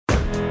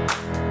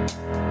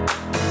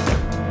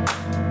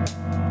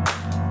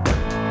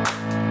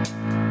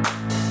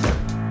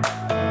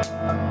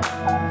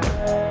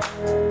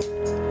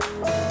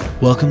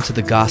Welcome to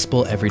the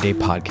Gospel Everyday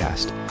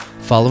Podcast,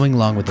 following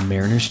along with the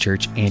Mariners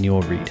Church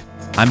annual read.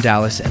 I'm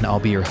Dallas, and I'll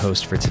be your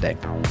host for today.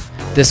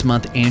 This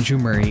month, Andrew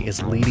Murray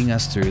is leading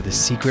us through the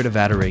secret of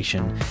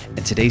adoration,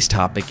 and today's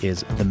topic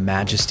is the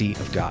majesty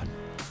of God.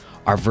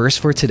 Our verse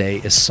for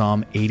today is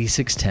Psalm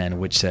 86:10,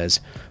 which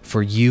says,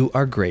 "For you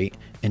are great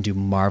and do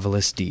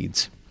marvelous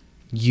deeds.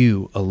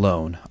 You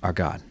alone are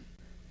God."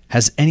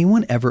 Has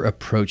anyone ever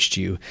approached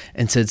you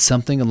and said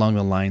something along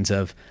the lines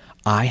of,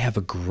 "I have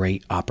a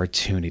great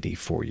opportunity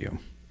for you"?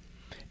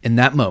 In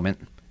that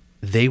moment,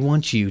 they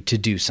want you to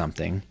do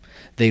something.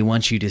 They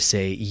want you to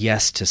say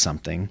yes to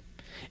something.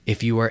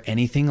 If you are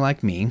anything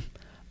like me,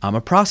 I'm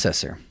a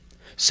processor.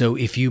 So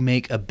if you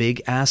make a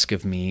big ask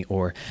of me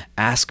or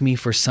ask me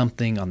for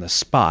something on the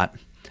spot,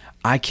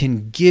 I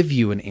can give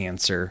you an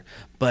answer,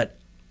 but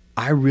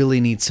I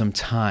really need some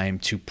time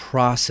to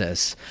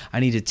process. I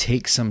need to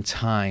take some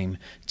time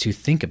to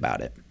think about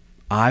it.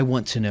 I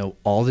want to know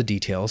all the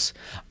details.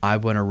 I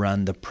want to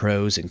run the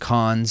pros and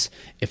cons.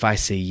 If I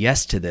say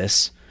yes to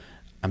this,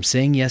 I'm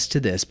saying yes to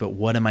this, but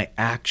what am I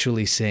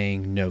actually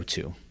saying no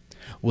to?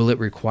 Will it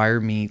require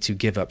me to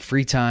give up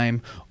free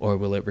time, or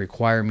will it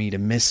require me to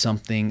miss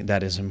something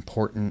that is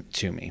important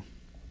to me?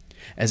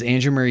 As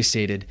Andrew Murray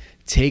stated,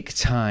 take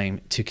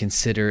time to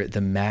consider the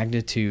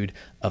magnitude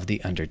of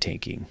the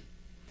undertaking.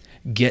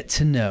 Get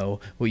to know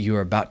what you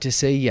are about to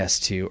say yes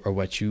to or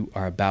what you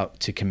are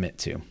about to commit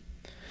to.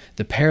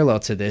 The parallel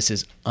to this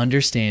is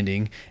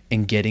understanding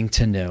and getting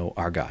to know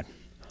our God.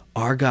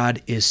 Our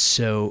God is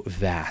so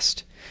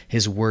vast.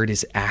 His word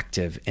is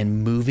active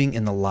and moving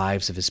in the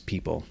lives of his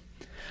people.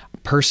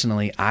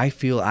 Personally, I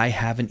feel I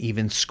haven't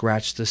even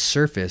scratched the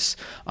surface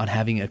on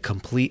having a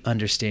complete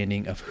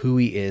understanding of who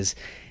he is,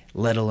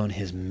 let alone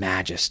his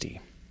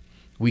majesty.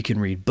 We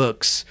can read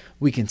books,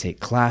 we can take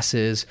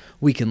classes,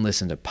 we can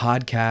listen to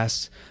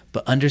podcasts,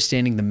 but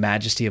understanding the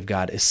majesty of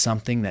God is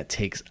something that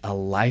takes a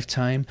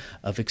lifetime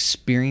of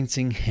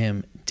experiencing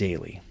him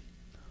daily.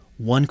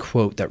 One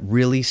quote that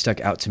really stuck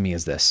out to me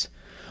is this: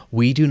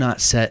 "We do not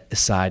set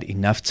aside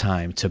enough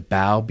time to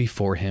bow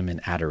before him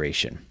in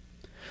adoration,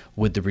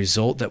 with the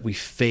result that we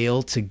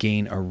fail to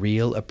gain a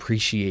real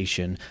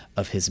appreciation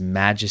of his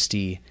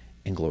majesty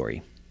and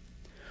glory."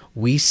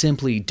 We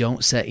simply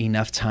don't set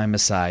enough time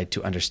aside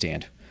to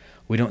understand.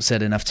 We don't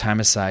set enough time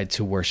aside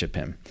to worship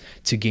him,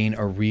 to gain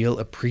a real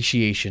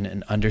appreciation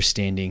and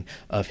understanding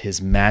of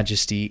his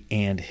majesty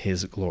and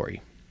his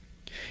glory.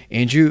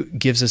 Andrew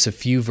gives us a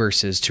few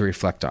verses to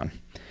reflect on.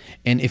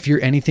 And if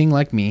you're anything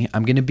like me,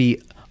 I'm going to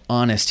be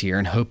honest here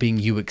and hoping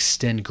you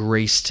extend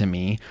grace to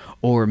me,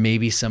 or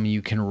maybe some of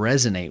you can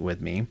resonate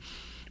with me.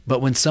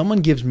 But when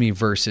someone gives me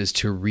verses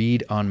to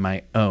read on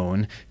my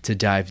own to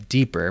dive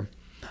deeper,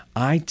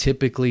 I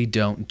typically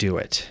don't do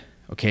it.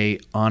 Okay,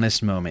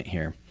 honest moment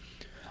here.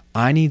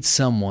 I need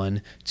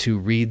someone to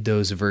read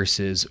those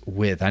verses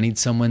with. I need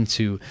someone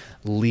to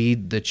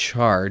lead the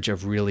charge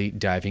of really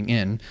diving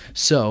in.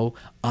 So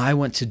I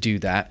want to do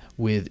that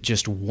with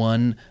just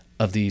one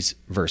of these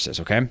verses,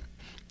 okay?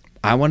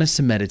 I want us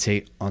to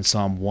meditate on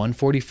Psalm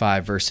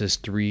 145, verses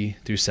 3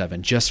 through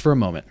 7, just for a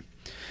moment.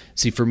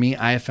 See, for me,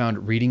 I have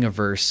found reading a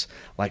verse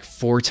like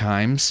 4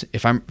 times,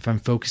 if I'm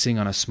focusing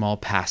on a small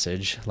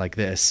passage like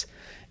this,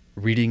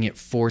 reading it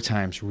 4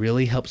 times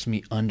really helps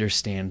me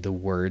understand the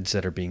words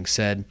that are being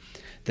said.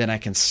 Then I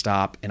can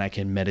stop and I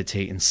can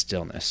meditate in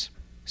stillness.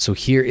 So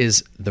here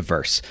is the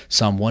verse,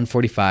 Psalm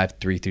 145,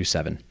 3 through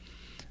 7.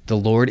 "The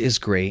Lord is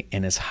great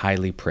and is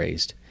highly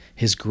praised.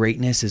 His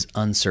greatness is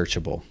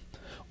unsearchable.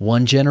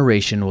 One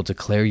generation will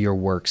declare your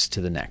works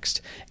to the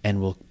next and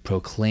will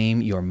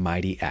proclaim your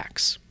mighty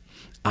acts.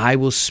 I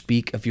will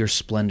speak of your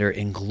splendor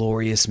and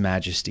glorious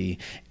majesty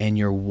and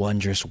your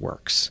wondrous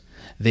works.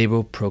 They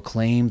will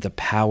proclaim the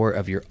power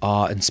of your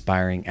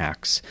awe-inspiring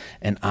acts,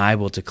 and I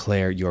will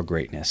declare your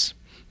greatness.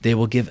 They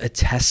will give a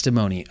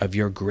testimony of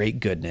your great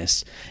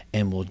goodness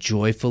and will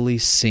joyfully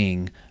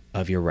sing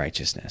of your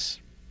righteousness."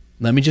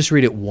 Let me just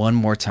read it one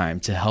more time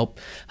to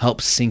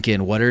help sink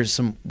in what are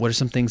some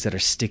things that are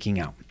sticking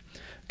out.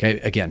 Okay,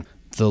 again,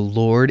 "The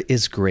Lord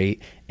is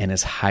great and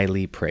is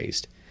highly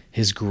praised.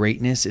 His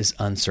greatness is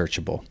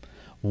unsearchable.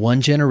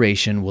 One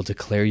generation will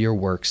declare your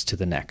works to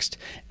the next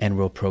and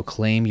will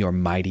proclaim your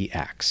mighty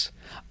acts.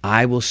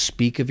 I will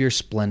speak of your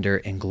splendor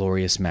and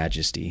glorious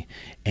majesty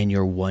and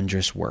your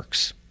wondrous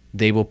works.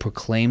 They will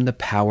proclaim the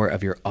power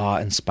of your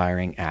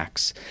awe-inspiring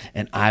acts,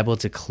 and I will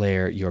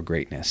declare your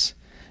greatness.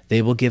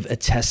 They will give a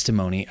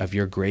testimony of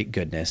your great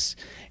goodness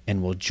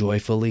and will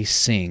joyfully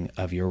sing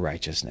of your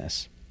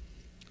righteousness."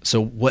 So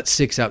what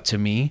sticks out to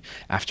me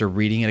after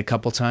reading it a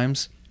couple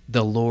times?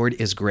 The Lord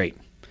is great.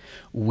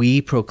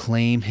 We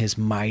proclaim his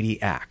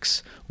mighty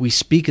acts. We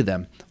speak of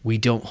them. We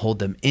don't hold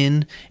them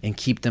in and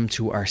keep them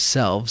to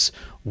ourselves.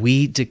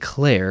 We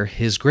declare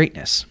his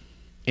greatness.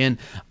 And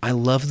I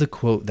love the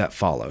quote that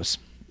follows.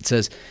 It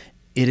says,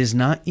 "It is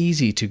not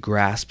easy to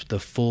grasp the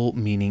full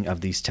meaning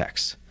of these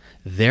texts.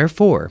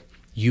 Therefore,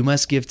 you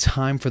must give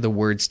time for the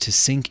words to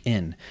sink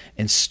in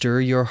and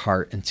stir your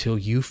heart until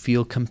you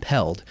feel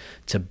compelled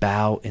to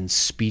bow in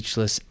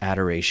speechless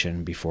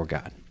adoration before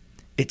God."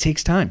 It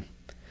takes time.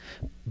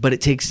 But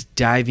it takes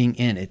diving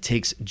in. It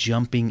takes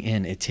jumping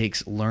in. It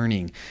takes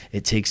learning.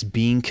 It takes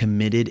being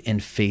committed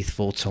and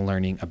faithful to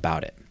learning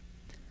about it.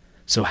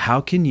 So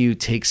how can you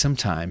take some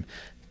time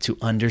to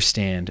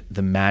understand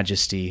the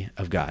majesty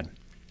of God?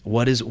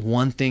 What is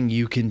one thing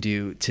you can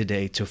do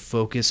today to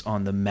focus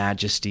on the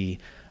majesty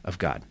of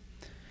God?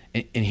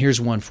 And here's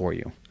one for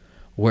you.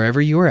 Wherever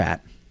you are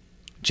at,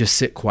 just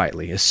sit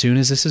quietly. As soon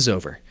as this is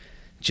over,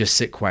 just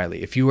sit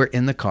quietly. If you are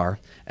in the car,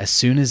 as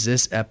soon as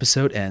this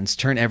episode ends,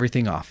 turn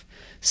everything off.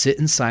 Sit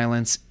in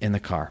silence in the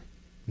car.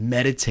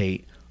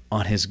 Meditate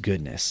on his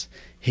goodness.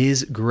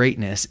 His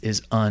greatness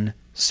is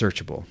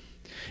unsearchable.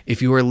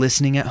 If you are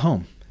listening at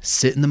home,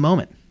 sit in the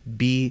moment.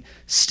 Be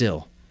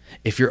still.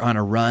 If you're on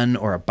a run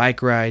or a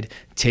bike ride,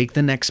 take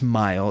the next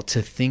mile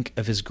to think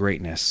of his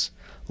greatness.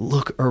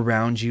 Look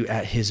around you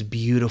at his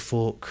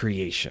beautiful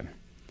creation.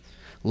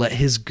 Let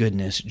his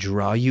goodness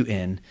draw you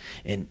in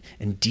and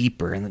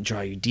deeper, and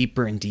draw you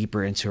deeper and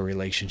deeper into a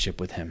relationship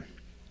with him.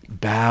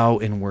 Bow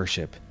in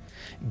worship.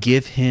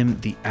 Give him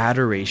the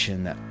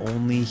adoration that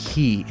only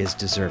he is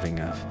deserving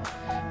of.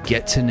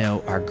 Get to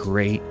know our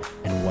great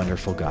and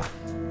wonderful God.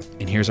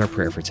 And here's our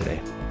prayer for today.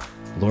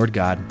 Lord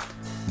God,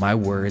 my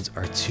words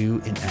are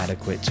too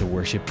inadequate to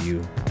worship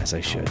you as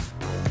I should.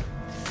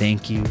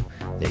 Thank you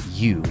that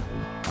you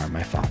are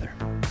my Father.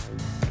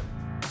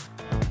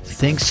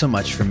 Thanks so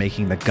much for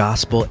making the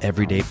Gospel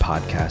Everyday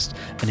podcast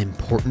an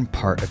important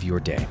part of your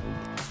day.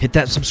 Hit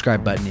that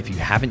subscribe button if you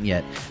haven't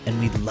yet, and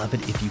we'd love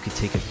it if you could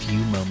take a few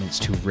moments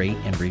to rate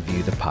and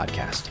review the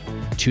podcast.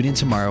 Tune in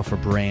tomorrow for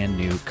brand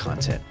new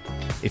content.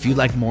 If you'd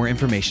like more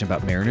information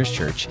about Mariners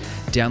Church,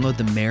 download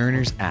the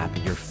Mariners app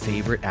in your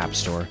favorite app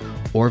store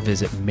or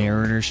visit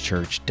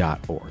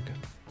marinerschurch.org.